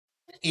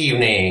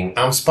Evening.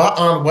 I'm spot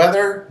on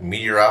weather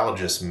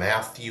meteorologist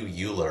Matthew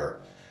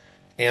Euler,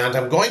 and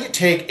I'm going to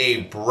take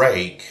a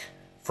break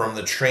from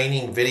the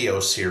training video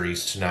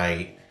series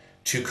tonight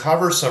to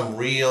cover some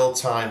real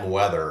time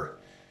weather.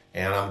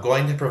 And I'm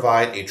going to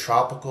provide a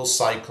Tropical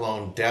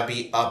Cyclone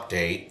Debby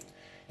update,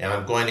 and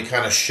I'm going to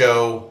kind of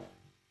show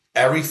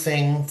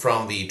everything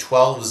from the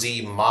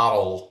 12Z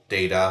model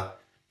data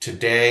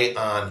today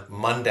on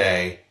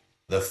Monday,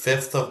 the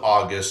 5th of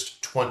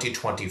August,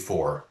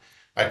 2024.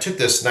 I took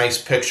this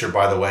nice picture,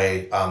 by the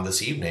way,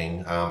 this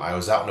evening. I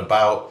was out and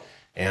about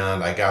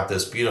and I got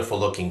this beautiful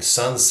looking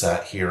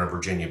sunset here in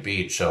Virginia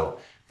Beach. So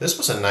this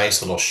was a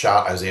nice little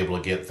shot I was able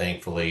to get,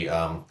 thankfully.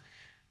 But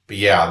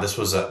yeah, this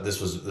was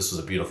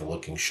a beautiful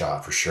looking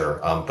shot for sure.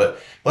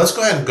 But let's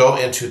go ahead and go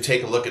into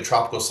take a look at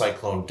Tropical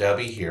Cyclone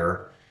Debby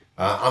here.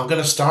 I'm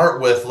going to start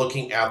with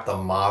looking at the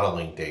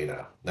modeling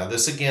data. Now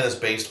this again is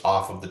based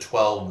off of the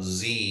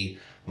 12Z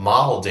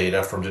model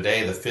data from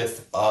today, the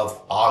 5th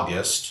of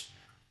August,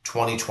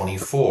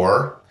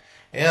 2024.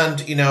 And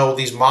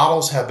these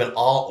models have been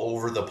all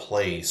over the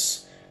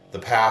place the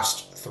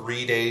past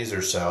 3 days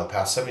or so, the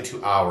past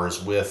 72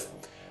 hours with,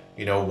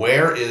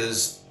 where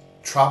is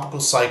Tropical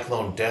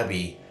Cyclone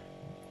Debby,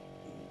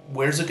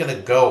 where's it going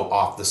to go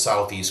off the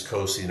southeast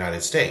coast of the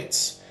United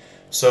States?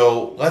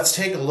 So let's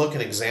take a look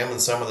and examine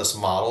some of this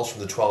models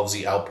from the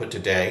 12Z output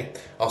today.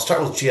 I'll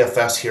start with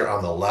GFS here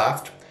on the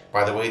left.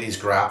 By the way,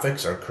 these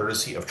graphics are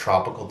courtesy of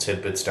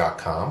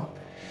tropicaltidbits.com.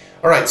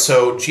 All right,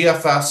 so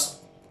GFS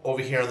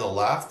over here on the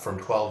left from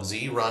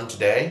 12Z run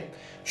today,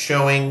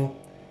 showing,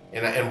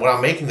 and what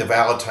I'm making the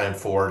valid time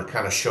for to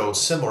kind of show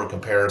similar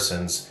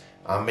comparisons.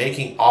 I'm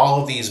making all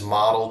of these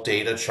model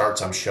data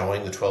charts I'm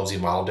showing, the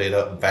 12Z model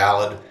data,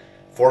 valid,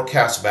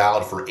 forecast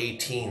valid for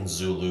 18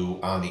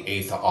 Zulu on the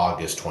 8th of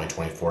August,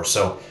 2024.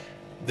 So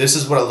this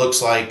is what it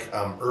looks like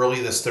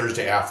early this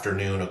Thursday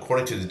afternoon,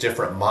 according to the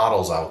different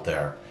models out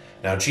there.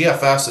 Now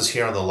GFS is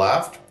here on the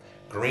left,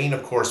 green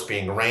of course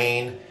being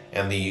rain,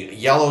 and the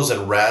yellows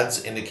and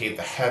reds indicate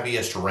the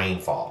heaviest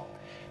rainfall.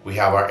 We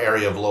have our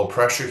area of low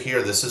pressure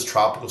here. This is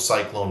Tropical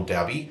Cyclone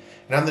Debby.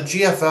 And on the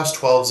GFS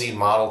 12Z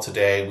model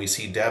today, we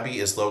see Debby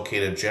is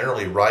located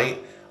generally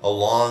right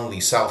along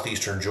the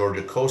southeastern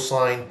Georgia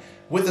coastline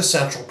with a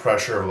central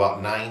pressure of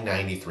about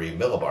 993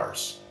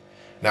 millibars.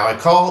 Now I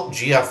call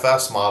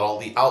GFS model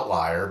the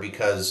outlier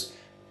because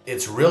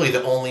it's really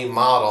the only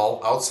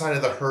model outside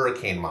of the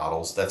hurricane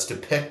models that's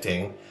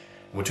depicting,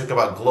 we talk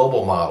about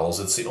global models,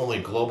 it's the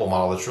only global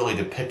model that's really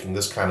depicting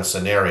this kind of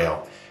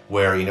scenario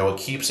where, it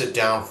keeps it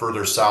down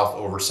further south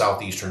over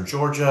southeastern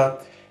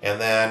Georgia. And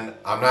then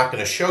I'm not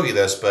going to show you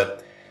this,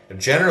 but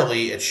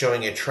generally it's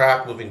showing a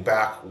track moving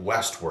back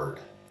westward,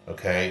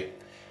 okay?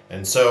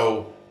 And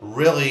so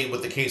really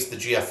with the case of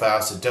the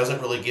GFS, it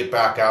doesn't really get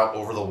back out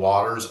over the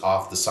waters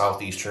off the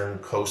southeastern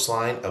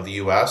coastline of the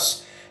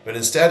US, but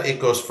instead it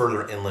goes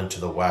further inland to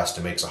the west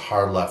and makes a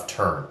hard left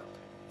turn.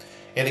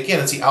 And again,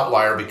 it's the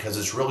outlier because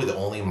it's really the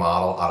only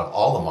model out of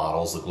all the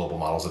models, the global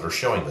models, that are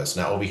showing this.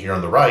 Now over here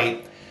on the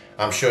right,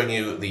 I'm showing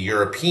you the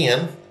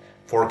European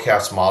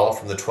forecast model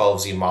from the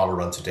 12Z model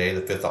run today, the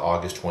 5th of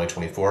August,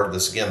 2024.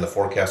 This again, the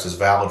forecast is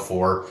valid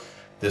for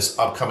this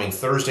upcoming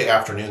Thursday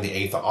afternoon,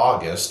 the 8th of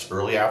August,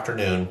 early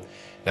afternoon.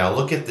 Now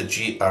look at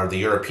the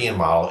European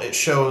model. It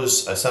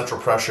shows a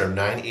central pressure of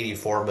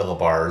 984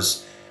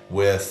 millibars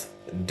with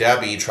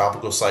Debby,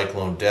 Tropical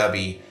Cyclone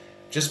Debby,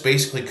 just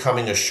basically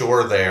coming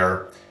ashore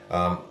there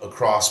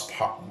across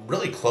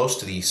really close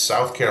to the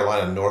South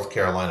Carolina, North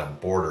Carolina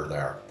border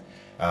there.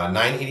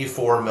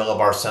 984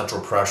 millibar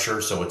central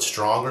pressure, so it's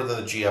stronger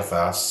than the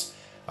GFS.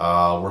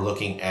 We're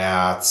looking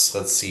at,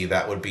 let's see,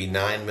 that would be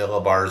 9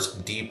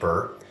 millibars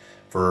deeper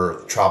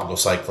for Tropical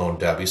Cyclone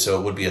Debby, so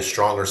it would be a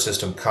stronger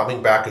system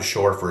coming back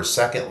ashore for a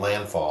second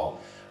landfall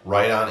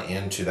right on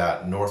into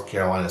that North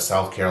Carolina,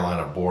 South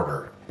Carolina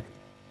border.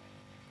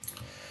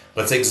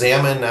 Let's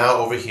examine now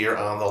over here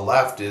on the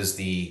left is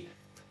the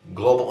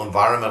global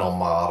environmental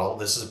model.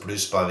 This is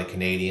produced by the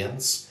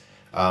Canadians.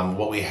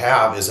 What we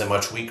have is a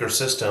much weaker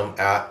system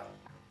at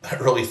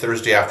early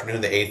Thursday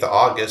afternoon, the 8th of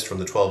August, from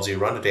the 12Z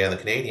run today on the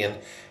Canadian.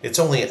 It's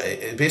only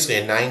basically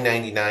a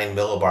 999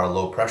 millibar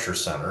low pressure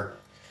center.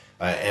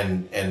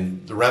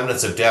 And the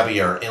remnants of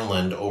Debby are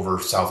inland over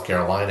South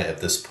Carolina at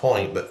this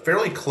point, but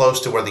fairly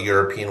close to where the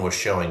European was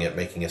showing it,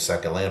 making a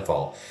second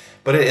landfall.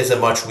 But it is a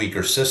much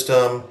weaker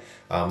system.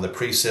 The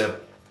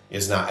precip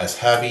is not as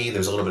heavy.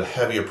 There's a little bit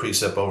heavier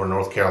precip over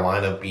North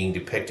Carolina being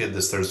depicted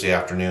this Thursday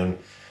afternoon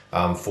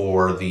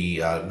for the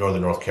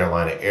northern North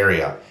Carolina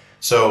area.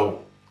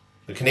 So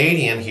the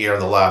Canadian here on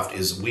the left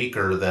is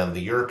weaker than the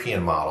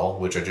European model,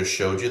 which I just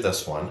showed you,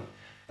 this one.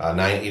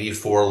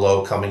 984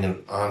 low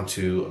coming on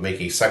to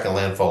make a second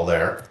landfall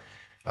there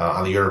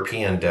on the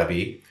European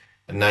Debby,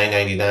 and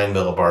 999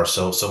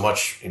 millibars, so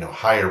much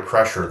higher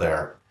pressure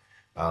there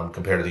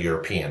compared to the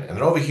European. And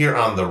then over here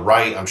on the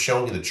right, I'm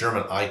showing you the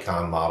German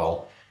icon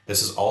model.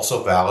 This is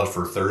also valid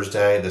for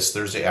this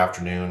Thursday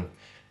afternoon,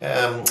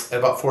 at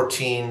about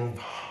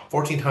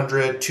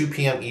 1400, 2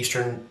 p.m.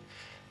 Eastern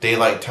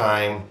Daylight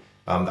Time.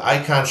 The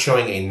icon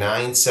showing a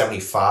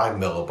 975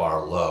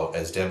 millibar low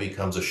as Debby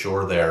comes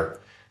ashore there,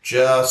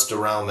 just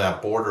around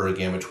that border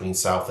again between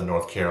South and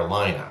North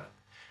Carolina.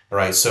 All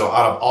right, so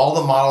out of all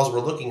the models we're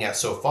looking at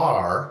so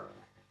far,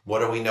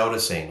 what are we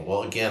noticing?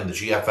 Well, again, the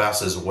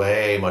GFS is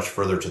way much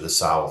further to the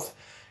south,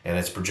 and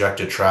its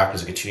projected track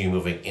is continue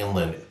moving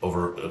inland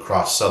over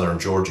across southern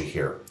Georgia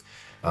here.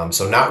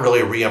 So not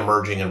really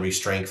re-emerging and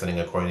re-strengthening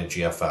according to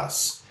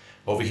GFS.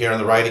 Over here on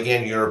the right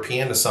again,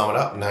 European, to sum it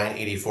up,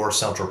 984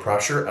 central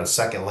pressure, a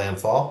second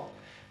landfall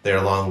there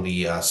along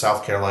the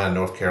South Carolina,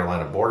 North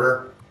Carolina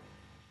border.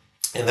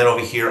 And then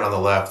over here on the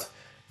left,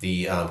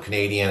 the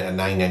Canadian at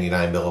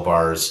 999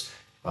 millibars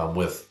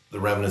with the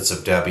remnants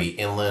of Debby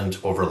inland,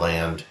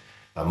 overland,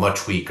 a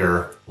much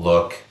weaker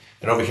look.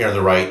 And over here on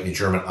the right, the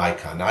German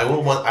icon. Now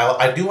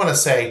I do want to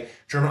say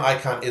German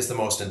icon is the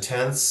most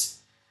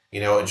intense. You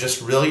know, it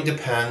just really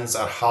depends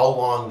on how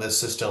long this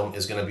system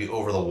is going to be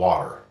over the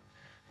water.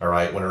 All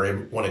right,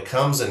 when it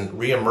comes and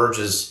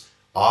reemerges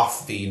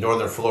off the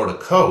northern Florida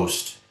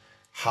coast,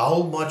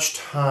 how much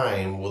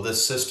time will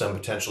this system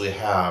potentially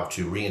have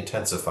to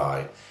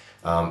re-intensify?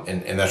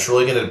 And that's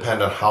really going to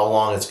depend on how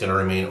long it's going to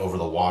remain over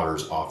the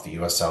waters off the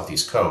U.S.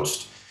 Southeast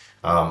coast.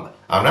 I'm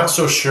not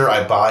so sure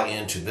I buy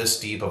into this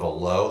deep of a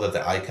low that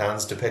the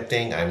icon's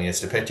depicting. I mean,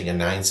 it's depicting a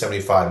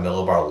 975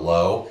 millibar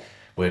low,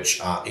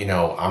 which, you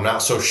know, I'm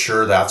not so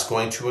sure that's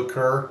going to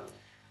occur.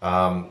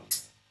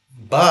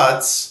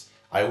 But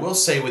I will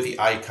say with the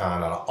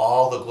icon on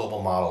all the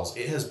global models,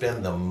 it has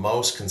been the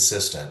most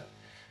consistent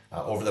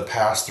over the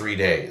past 3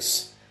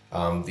 days.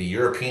 The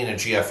European and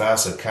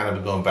GFS have kind of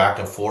been going back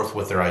and forth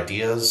with their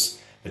ideas.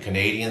 The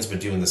Canadian's been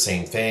doing the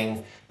same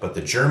thing. But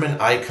the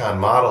German icon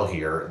model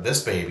here,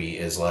 this baby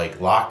is like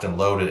locked and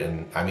loaded.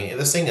 And I mean,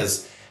 this thing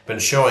has been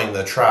showing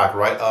the track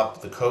right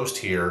up the coast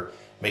here,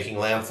 making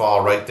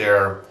landfall right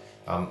there,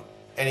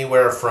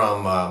 anywhere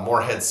from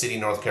Morehead City,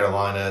 North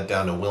Carolina,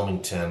 down to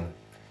Wilmington.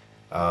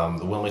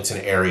 The Wilmington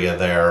area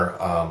there,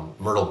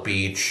 Myrtle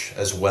Beach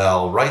as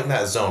well, right in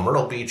that zone,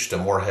 Myrtle Beach to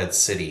Morehead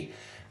City.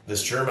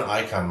 This German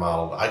icon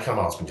model, the icon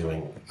model's been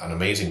doing an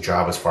amazing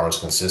job as far as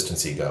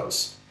consistency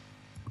goes.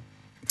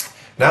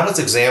 Now let's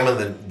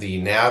examine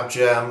the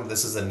NavGem.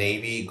 This is the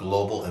Navy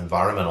Global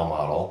Environmental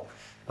Model,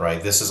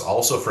 right? This is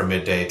also for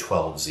midday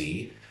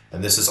 12Z,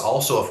 and this is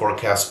also a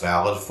forecast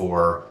valid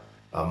for,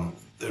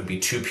 it would be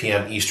 2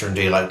 p.m. Eastern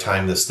Daylight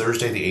Time this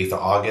Thursday, the 8th of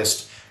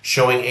August,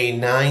 showing a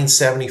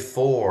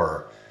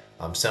 974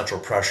 central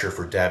pressure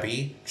for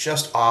Debby,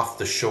 just off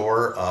the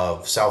shore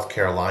of South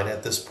Carolina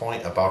at this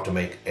point, about to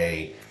make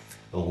a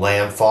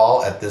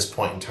landfall at this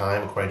point in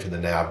time, according to the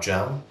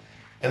NavGem.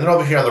 And then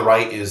over here on the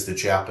right is the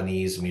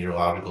Japanese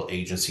Meteorological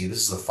Agency. This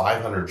is the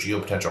 500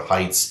 geopotential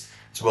heights,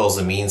 as well as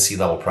the mean sea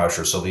level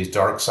pressure. So these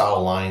dark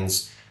solid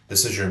lines,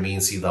 this is your mean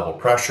sea level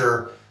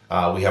pressure.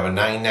 We have a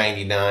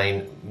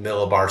 999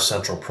 millibar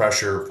central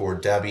pressure for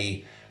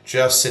Debby,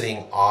 just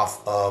sitting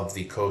off of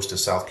the coast of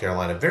South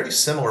Carolina. Very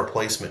similar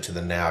placement to the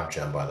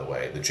NavGem, by the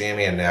way. The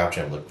JMA and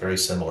NavGem look very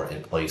similar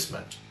in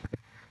placement.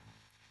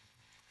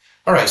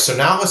 All right, so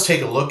now let's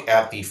take a look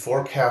at the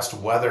forecast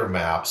weather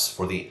maps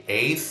for the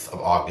 8th of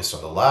August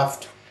on the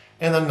left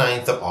and the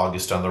 9th of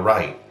August on the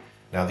right.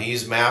 Now,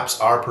 these maps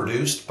are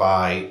produced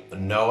by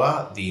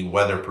NOAA, the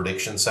Weather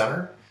Prediction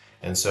Center.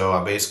 And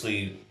so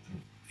basically,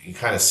 you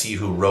kind of see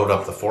who wrote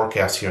up the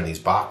forecast here in these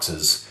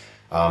boxes.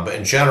 But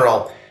in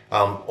general,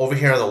 over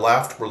here on the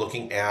left, we're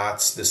looking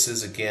at, this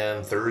is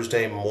again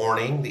Thursday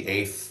morning, the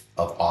 8th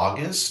of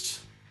August,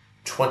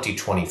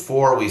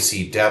 2024. We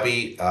see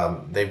Debby,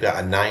 they've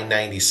got a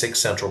 996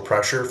 central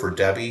pressure for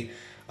Debby,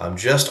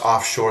 just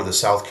offshore the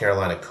South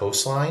Carolina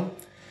coastline.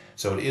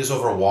 So it is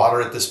over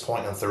water at this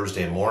point on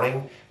Thursday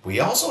morning. We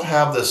also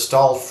have the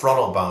stalled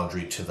frontal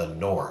boundary to the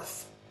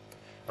north.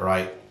 All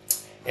right.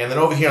 And then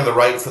over here on the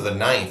right for the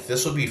 9th,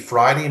 this will be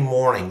Friday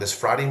morning, the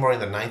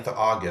 9th of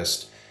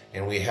August.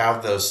 And we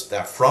have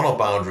that frontal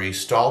boundary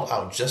stalled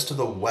out just to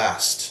the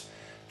west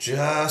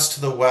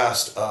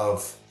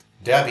of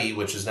Debby,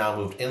 which has now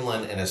moved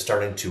inland and is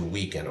starting to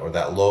weaken, or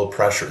that low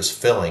pressure is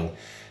filling.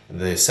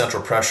 The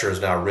central pressure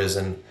has now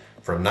risen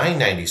from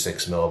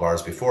 996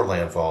 millibars before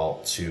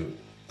landfall to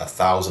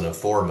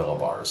 1,004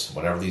 millibars.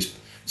 Whenever these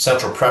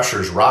central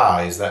pressures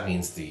rise, that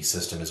means the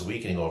system is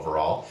weakening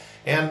overall.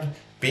 And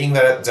being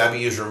that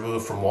Debby is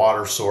removed from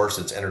water source,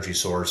 its energy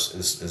source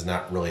is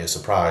not really a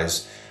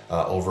surprise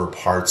over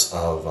parts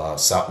of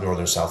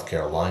northern South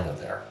Carolina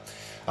there.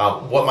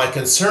 What my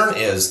concern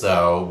is,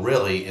 though,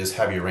 really is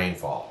heavy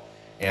rainfall.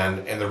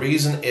 And the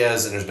reason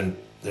is, and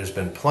there's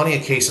been plenty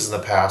of cases in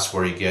the past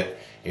where you get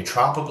a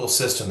tropical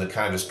system that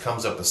kind of just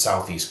comes up the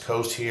southeast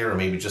coast here, or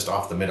maybe just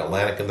off the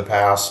mid-Atlantic in the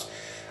past,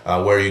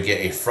 where you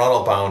get a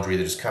frontal boundary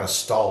that just kind of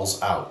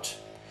stalls out.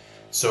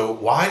 So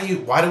why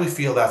do we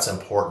feel that's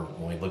important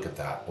when we look at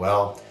that?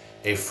 Well,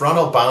 a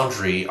frontal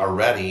boundary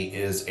already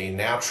is a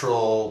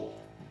natural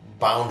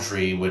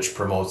boundary which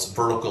promotes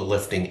vertical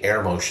lifting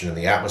air motion in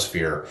the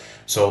atmosphere.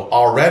 So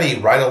already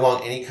right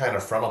along any kind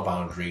of frontal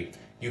boundary,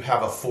 you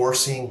have a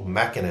forcing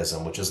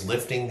mechanism, which is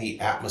lifting the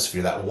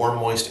atmosphere, that warm,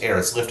 moist air.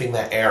 It's lifting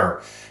that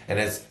air, and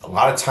it's a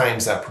lot of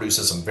times that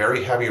produces some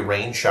very heavy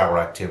rain shower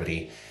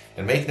activity.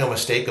 And make no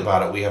mistake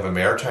about it, we have a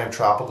maritime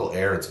tropical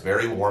air. It's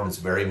very warm, it's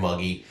very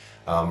muggy,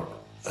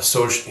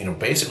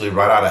 basically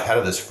right out ahead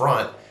of this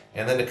front.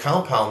 And then to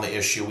compound the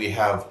issue, we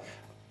have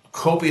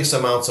copious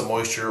amounts of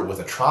moisture with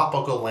a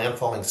tropical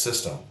landfalling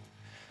system.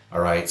 All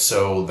right,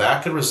 so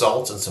that could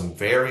result in some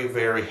very,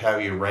 very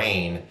heavy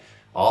rain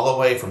all the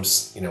way from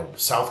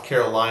South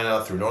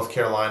Carolina through North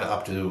Carolina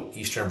up to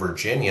Eastern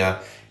Virginia.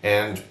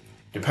 And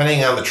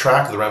depending on the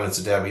track of the remnants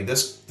of Debby,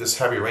 this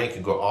heavy rain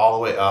could go all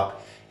the way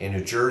up in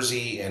New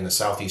Jersey and the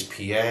southeast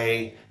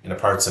PA, into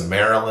parts of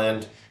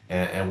Maryland,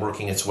 and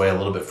working its way a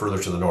little bit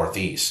further to the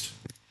northeast.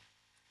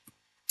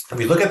 If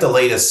we look at the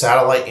latest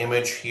satellite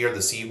image here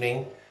this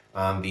evening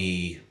on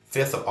the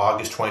 5th of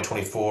August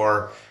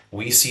 2024,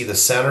 we see the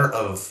center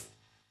of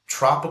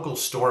Tropical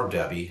Storm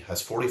Debby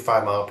has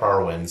 45 mile per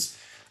hour winds.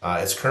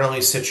 It's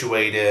currently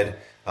situated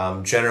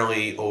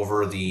generally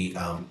over the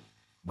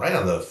right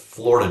on the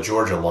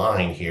Florida-Georgia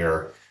line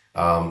here.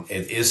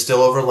 It is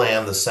still over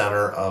land, the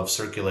center of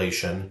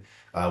circulation.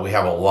 We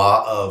have a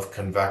lot of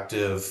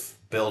convective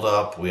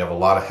buildup. We have a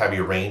lot of heavy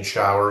rain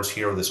showers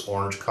here, this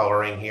orange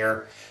coloring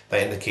here.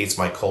 That indicates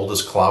my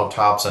coldest cloud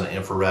tops on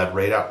infrared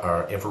radar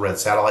or infrared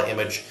satellite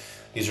image.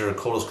 These are the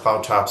coldest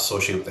cloud tops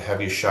associated with the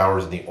heaviest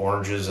showers in the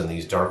oranges and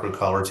these darker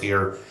colors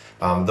here.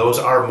 Those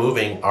are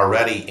moving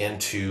already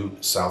into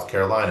South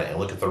Carolina. And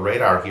look at the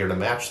radar here to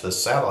match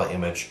this satellite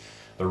image.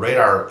 The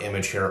radar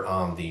image here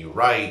on the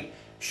right,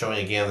 showing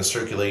again the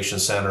circulation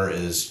center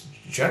is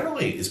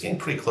getting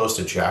pretty close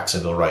to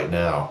Jacksonville right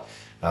now.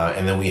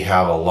 And then we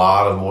have a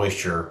lot of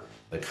moisture,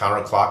 the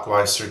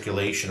counterclockwise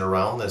circulation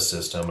around this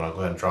system. And I'll go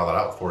ahead and draw that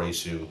out for you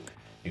so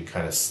you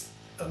kind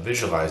of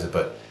visualize it.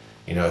 But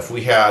if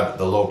we had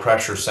the low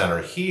pressure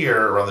center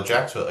here around the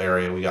Jacksonville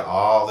area, we got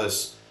all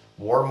this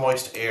warm,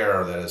 moist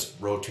air that is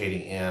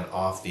rotating in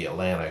off the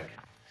Atlantic,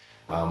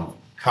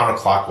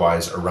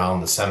 counterclockwise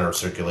around the center of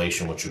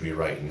circulation, which would be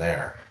right in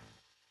there.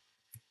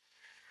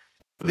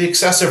 The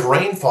excessive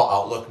rainfall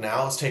outlook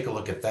now, let's take a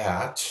look at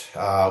that.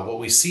 What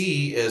we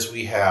see is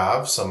we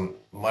have some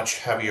much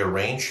heavier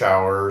rain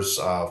showers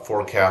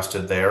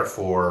forecasted there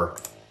for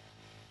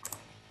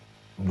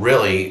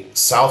really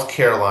South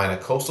Carolina,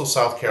 coastal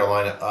South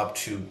Carolina up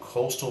to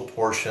coastal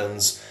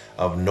portions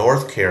of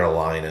North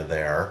Carolina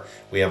there.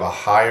 We have a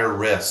higher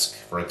risk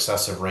for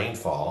excessive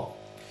rainfall.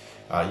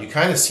 You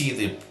kind of see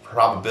the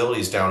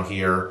probabilities down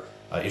here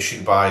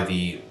issued by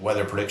the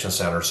Weather Prediction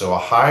Center. So a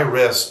high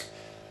risk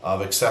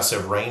of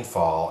excessive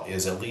rainfall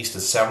is at least a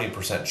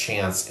 70%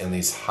 chance in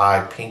these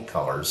high pink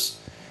colors.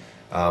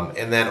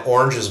 And then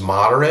orange is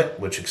moderate,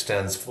 which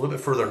extends a little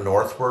bit further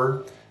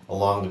northward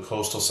along the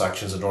coastal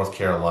sections of North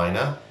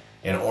Carolina.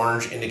 And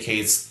orange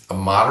indicates a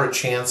moderate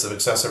chance of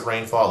excessive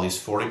rainfall, at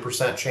least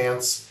 40%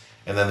 chance.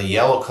 And then the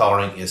yellow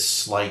coloring is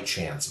slight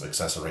chance of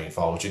excessive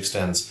rainfall, which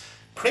extends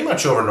pretty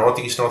much over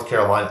northeast North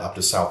Carolina up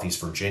to southeast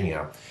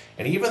Virginia.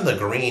 And even the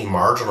green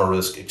marginal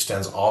risk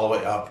extends all the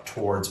way up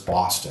towards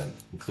Boston.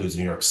 Includes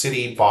New York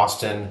City,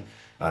 Boston,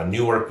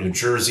 Newark, New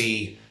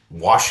Jersey,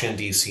 Washington,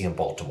 D.C., and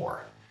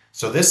Baltimore.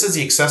 So this is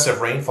the excessive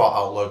rainfall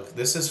outlook.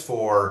 This is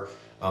for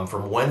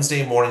from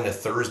Wednesday morning to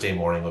Thursday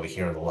morning over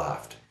here on the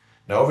left.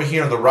 Now over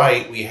here on the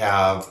right, we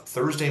have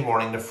Thursday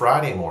morning to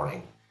Friday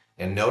morning.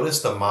 And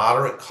notice the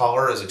moderate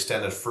color is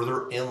extended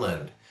further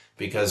inland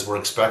because we're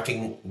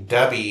expecting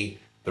Debby,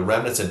 the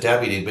remnants of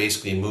Debby, to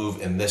basically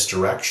move in this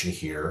direction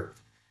here.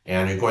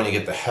 And you're going to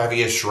get the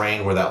heaviest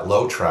rain where that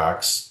low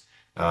tracks.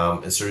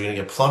 And so you're going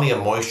to get plenty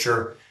of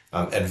moisture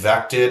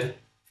advected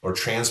or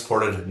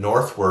transported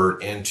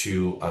northward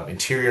into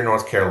interior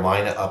North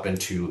Carolina, up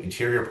into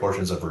interior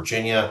portions of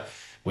Virginia.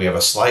 We have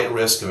a slight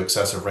risk of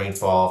excessive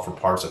rainfall for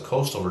parts of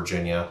coastal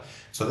Virginia.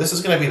 So this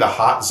is going to be the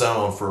hot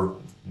zone for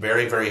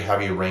very, very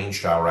heavy rain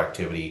shower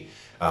activity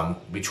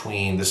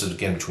between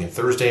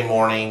Thursday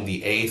morning,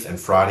 the 8th, and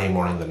Friday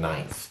morning, the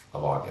 9th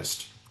of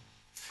August.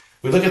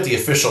 We look at the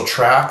official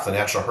track, the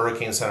National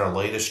Hurricane Center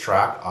latest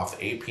track off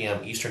the 8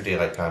 p.m. Eastern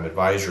Daylight Time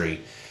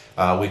advisory.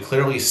 We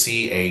clearly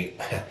see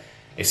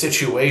a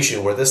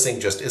situation where this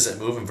thing just isn't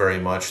moving very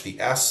much. The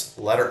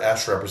letter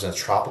S represents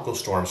tropical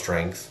storm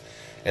strength,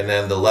 and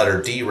then the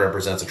letter D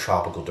represents a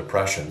tropical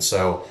depression.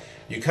 So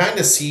you kind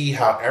of see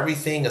how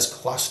everything is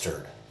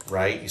clustered,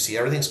 right? You see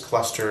everything's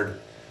clustered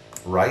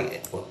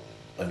right. Well,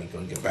 let me go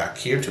and get back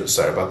here to it.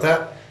 Sorry about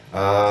that.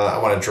 I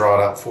want to draw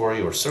it out for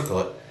you or circle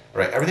it.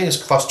 Right, everything is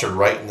clustered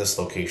right in this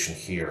location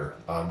here,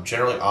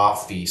 generally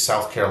off the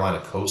South Carolina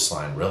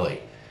coastline,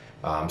 really.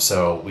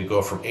 So we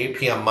go from 8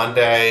 p.m.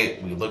 Monday,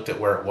 we looked at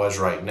where it was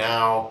right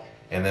now,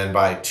 and then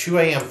by 2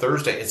 a.m.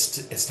 Thursday,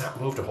 it's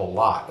not moved a whole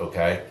lot,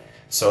 okay?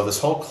 So this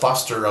whole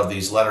cluster of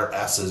these letter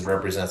S's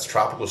represents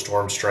tropical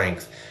storm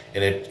strength,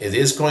 and it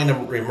is going to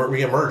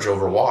reemerge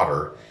over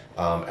water.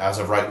 As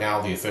of right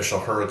now, the official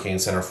Hurricane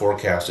Center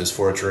forecast is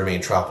for it to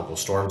remain tropical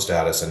storm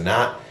status and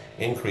not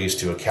increase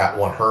to a Cat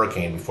 1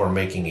 hurricane before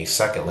making a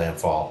second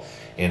landfall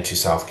into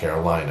South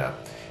Carolina.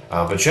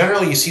 But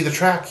generally, you see the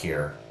track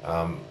here.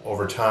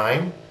 Over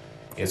time,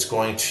 it's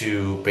going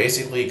to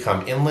basically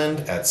come inland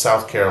at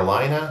South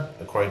Carolina,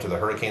 according to the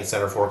Hurricane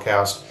Center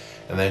forecast,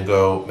 and then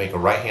go make a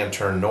right-hand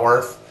turn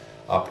north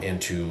up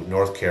into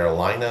North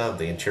Carolina,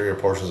 the interior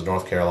portions of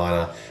North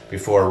Carolina,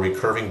 before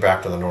recurving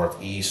back to the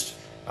northeast.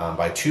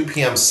 By 2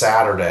 p.m.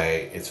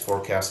 Saturday, it's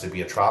forecast to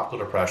be a tropical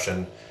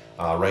depression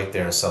right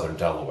there in southern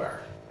Delaware.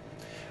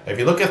 If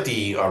you look at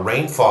the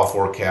rainfall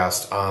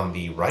forecast on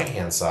the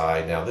right-hand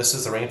side, now this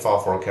is the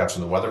rainfall forecast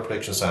from the Weather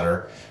Prediction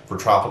Center for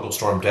Tropical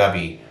Storm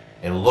Debby,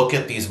 and look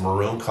at these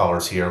maroon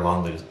colors here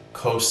along the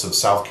coasts of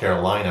South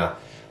Carolina.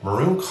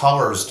 Maroon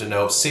colors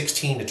denote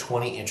 16 to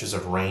 20 inches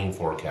of rain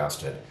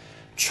forecasted.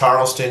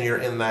 Charleston, you're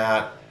in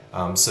that.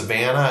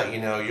 Savannah,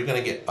 you're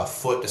going to get a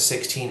foot to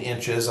 16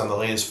 inches on the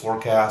latest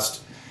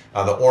forecast.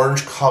 The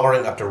orange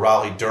coloring up to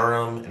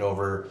Raleigh-Durham and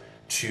over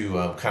to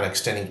kind of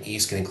extending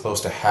east, getting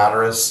close to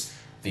Hatteras.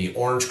 The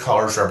orange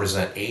colors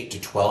represent 8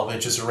 to 12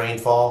 inches of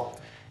rainfall.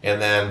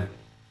 And then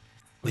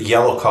the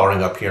yellow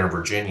coloring up here in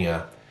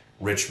Virginia,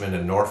 Richmond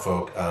and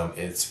Norfolk,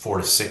 it's 4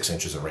 to 6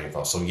 inches of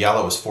rainfall. So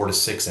yellow is 4 to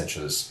 6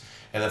 inches.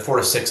 And then 4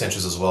 to 6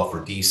 inches as well for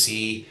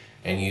DC.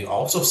 And you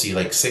also see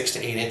like 6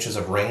 to 8 inches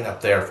of rain up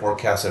there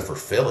forecasted for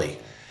Philly.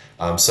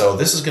 So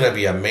this is going to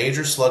be a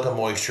major slug of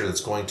moisture that's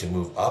going to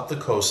move up the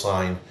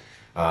coastline.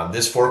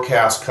 This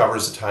forecast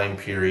covers the time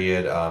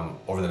period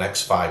over the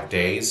next 5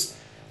 days.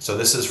 So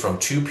this is from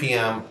 2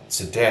 p.m.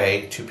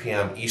 today, 2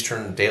 p.m.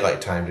 Eastern Daylight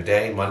Time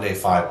today, Monday,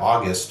 5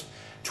 August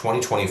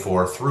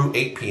 2024, through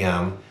 8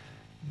 p.m.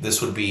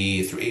 This would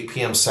be through 8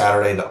 p.m.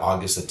 Saturday to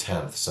August the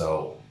 10th.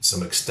 So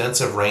some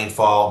extensive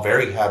rainfall,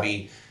 very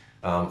heavy,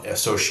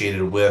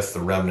 associated with the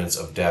remnants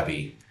of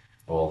Debby.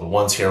 Well, the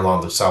ones here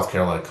along the South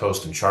Carolina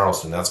coast in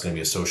Charleston, that's going to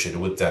be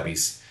associated with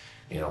Debby's,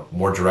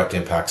 more direct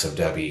impacts of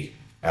Debby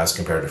as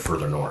compared to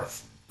further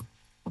north.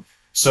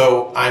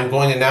 So I'm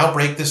going to now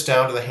break this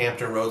down to the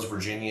Hampton Roads,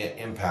 Virginia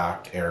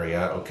impact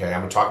area. Okay, I'm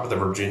going to talk about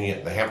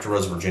the Hampton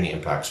Roads, Virginia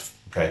impacts.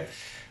 Okay,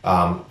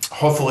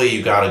 hopefully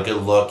you got a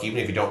good look. Even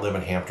if you don't live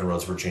in Hampton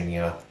Roads,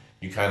 Virginia,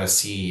 you kind of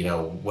see,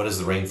 what is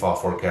the rainfall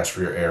forecast for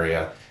your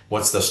area?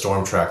 What's the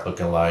storm track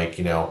looking like?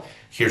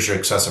 Here's your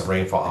excessive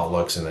rainfall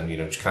outlooks, and then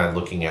just kind of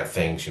looking at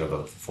things.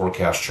 The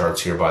forecast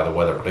charts here by the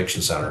Weather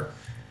Prediction Center.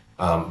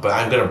 But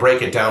I'm going to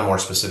break it down more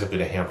specifically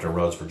to Hampton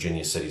Roads,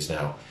 Virginia cities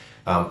now.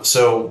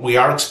 So we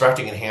are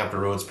expecting in Hampton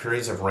Roads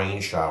periods of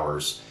rain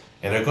showers,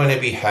 and they're going to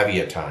be heavy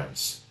at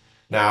times.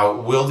 Now,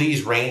 will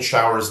these rain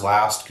showers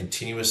last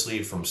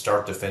continuously from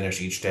start to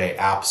finish each day?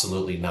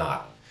 Absolutely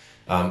not.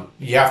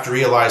 You have to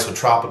realize with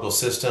tropical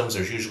systems,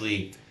 there's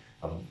usually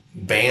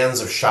bands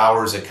of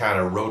showers that kind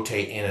of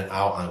rotate in and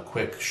out on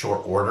quick,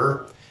 short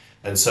order.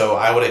 And so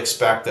I would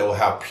expect that we'll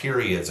have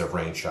periods of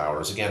rain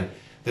showers. Again,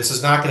 this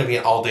is not going to be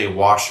an all-day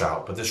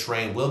washout, but this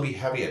rain will be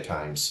heavy at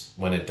times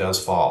when it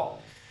does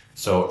fall.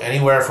 So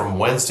anywhere from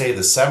Wednesday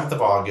the 7th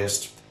of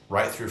August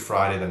right through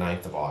Friday the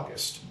 9th of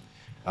August.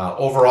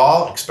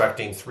 Overall,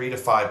 expecting 3 to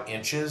 5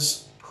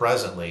 inches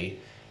presently.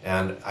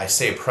 And I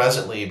say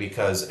presently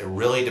because it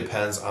really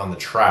depends on the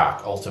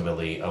track,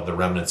 ultimately, of the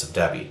remnants of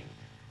Debby.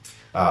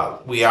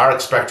 We are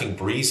expecting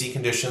breezy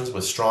conditions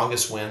with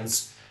strongest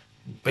winds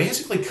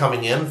basically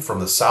coming in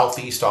from the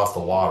southeast off the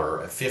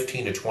water at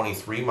 15 to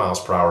 23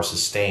 miles per hour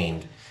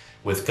sustained,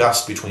 with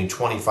gusts between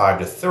 25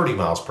 to 30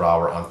 miles per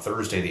hour on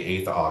Thursday,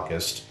 the 8th of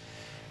August.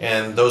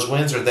 And those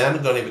winds are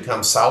then going to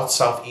become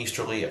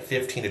south-southeasterly at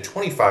 15 to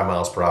 25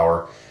 miles per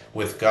hour,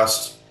 with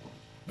gusts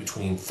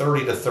between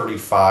 30 to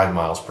 35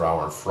 miles per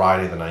hour on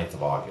Friday, the 9th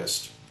of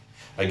August.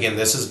 Again,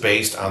 this is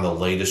based on the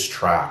latest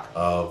track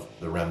of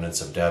the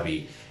remnants of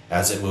Debby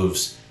as it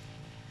moves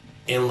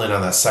inland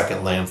on that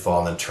second landfall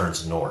and then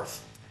turns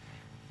north.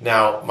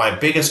 Now, my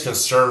biggest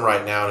concern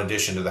right now, in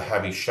addition to the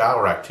heavy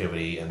shower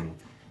activity, and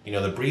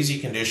the breezy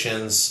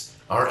conditions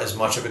aren't as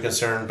much of a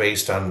concern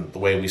based on the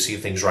way we see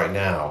things right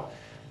now.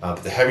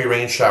 But the heavy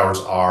rain showers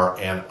are,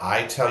 and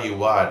I tell you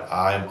what,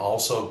 I'm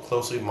also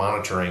closely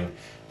monitoring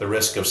the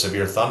risk of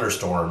severe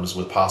thunderstorms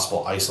with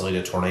possible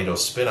isolated tornado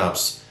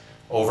spin-ups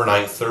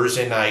overnight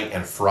Thursday night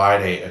and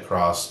Friday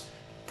across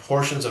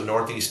portions of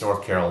northeast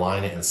North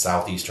Carolina and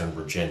southeastern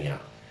Virginia.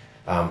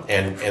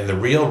 And the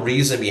real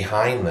reason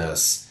behind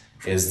this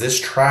is this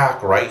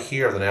track right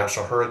here, the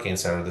National Hurricane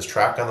Center, this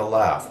track on the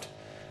left.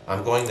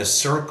 I'm going to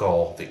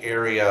circle the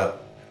area.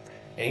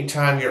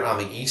 Anytime you're on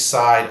the east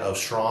side of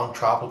strong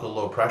tropical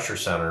low pressure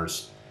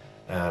centers,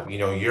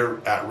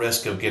 you're at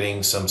risk of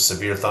getting some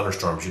severe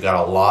thunderstorms. You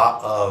got a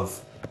lot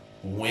of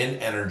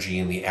wind energy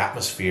in the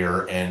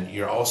atmosphere, and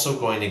you're also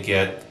going to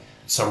get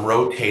some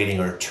rotating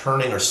or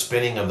turning or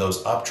spinning of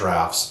those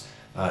updrafts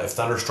if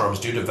thunderstorms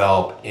do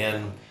develop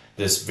in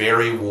this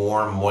very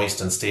warm,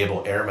 moist, and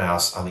stable air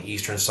mass on the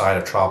eastern side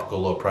of tropical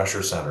low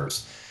pressure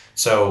centers.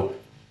 So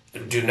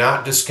do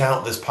not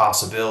discount this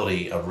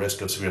possibility of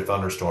risk of severe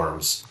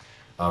thunderstorms.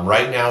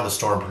 Right now, the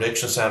Storm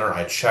Prediction Center,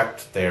 I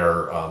checked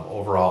their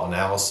overall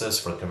analysis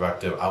for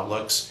convective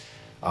outlooks.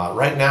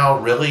 Right now,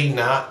 really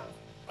not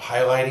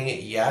highlighting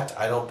it yet,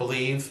 I don't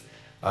believe.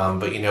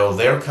 But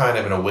they're kind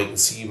of in a wait and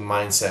see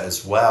mindset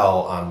as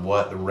well on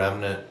what the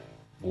remnant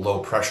low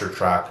pressure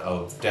track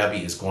of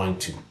Debby is going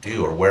to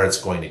do or where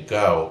it's going to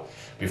go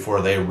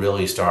before they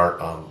really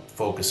start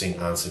focusing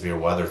on severe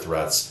weather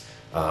threats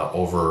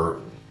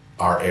over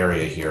our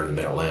area here in the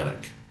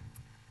Mid-Atlantic.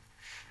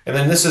 And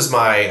then this is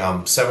my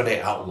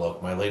 7-day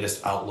outlook, my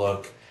latest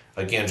outlook.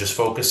 Again, just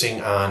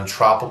focusing on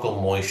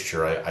tropical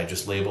moisture. I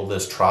just labeled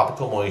this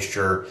tropical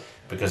moisture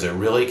because it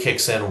really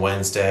kicks in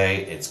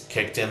Wednesday, it's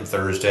kicked in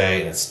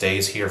Thursday, and it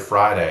stays here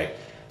Friday.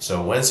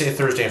 So Wednesday,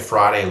 Thursday, and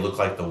Friday look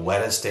like the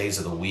wettest days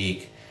of the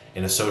week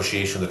in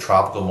association with the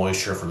tropical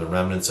moisture from the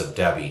remnants of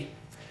Debby.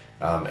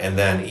 And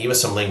then even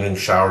some lingering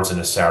showers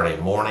into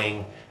Saturday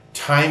morning.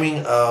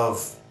 Timing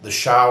of the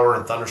shower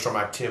and thunderstorm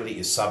activity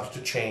is subject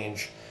to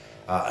change.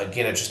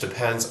 Again, it just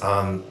depends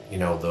on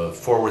the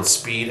forward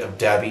speed of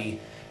Debby.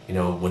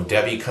 When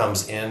Debby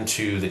comes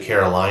into the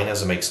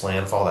Carolinas and makes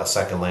landfall, that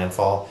second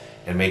landfall,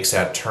 and makes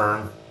that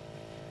turn,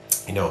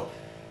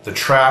 the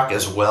track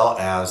as well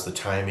as the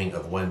timing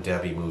of when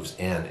Debby moves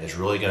in is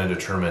really going to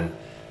determine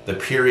the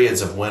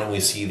periods of when we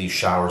see these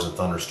showers and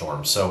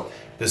thunderstorms. So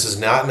this is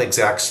not an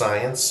exact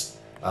science.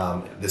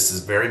 This is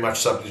very much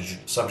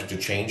subject to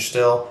change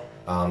still.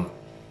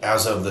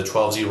 As of the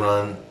 12Z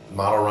run,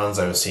 model runs,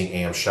 I was seeing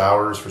AM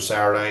showers for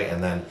Saturday,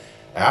 and then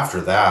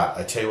after that,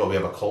 I tell you what, we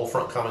have a cold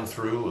front coming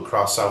through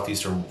across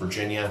southeastern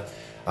Virginia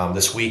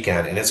this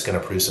weekend, and it's going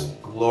to produce some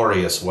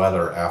glorious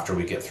weather after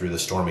we get through the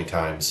stormy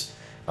times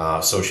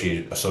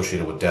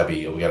associated with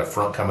Debby. We got a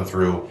front coming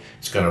through.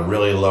 It's going to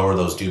really lower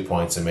those dew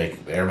points and make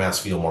air mass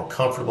feel more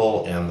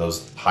comfortable, and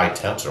those high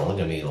temps are only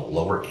going to be in the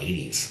lower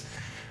 80s.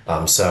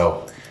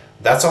 So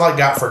that's all I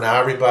got for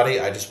now, everybody.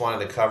 I just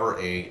wanted to cover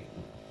a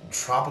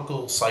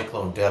Tropical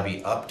Cyclone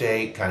Debby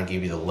update, kind of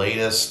give you the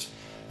latest.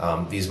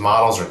 These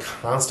models are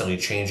constantly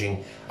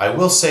changing. I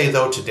will say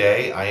though,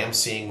 today I am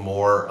seeing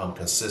more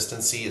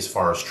consistency as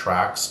far as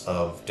tracks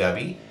of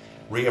Debby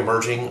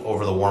re-emerging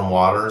over the warm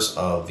waters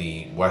of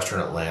the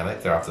Western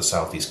Atlantic. They're off the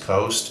southeast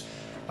coast.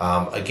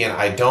 Again,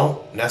 I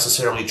don't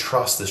necessarily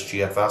trust this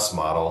GFS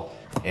model,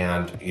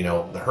 and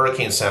the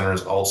Hurricane Center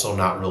is also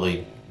not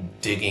really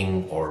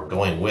digging or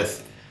going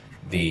with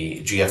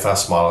the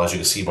GFS model, as you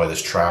can see by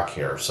this track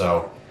here.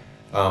 So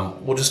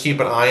we'll just keep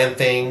an eye on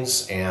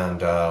things and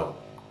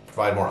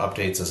provide more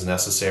updates as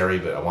necessary,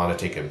 but I want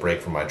to take a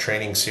break from my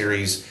training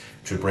series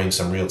to bring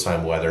some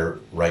real-time weather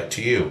right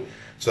to you.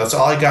 So that's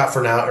all I got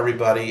for now,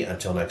 everybody.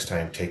 Until next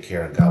time, take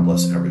care and God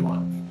bless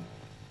everyone.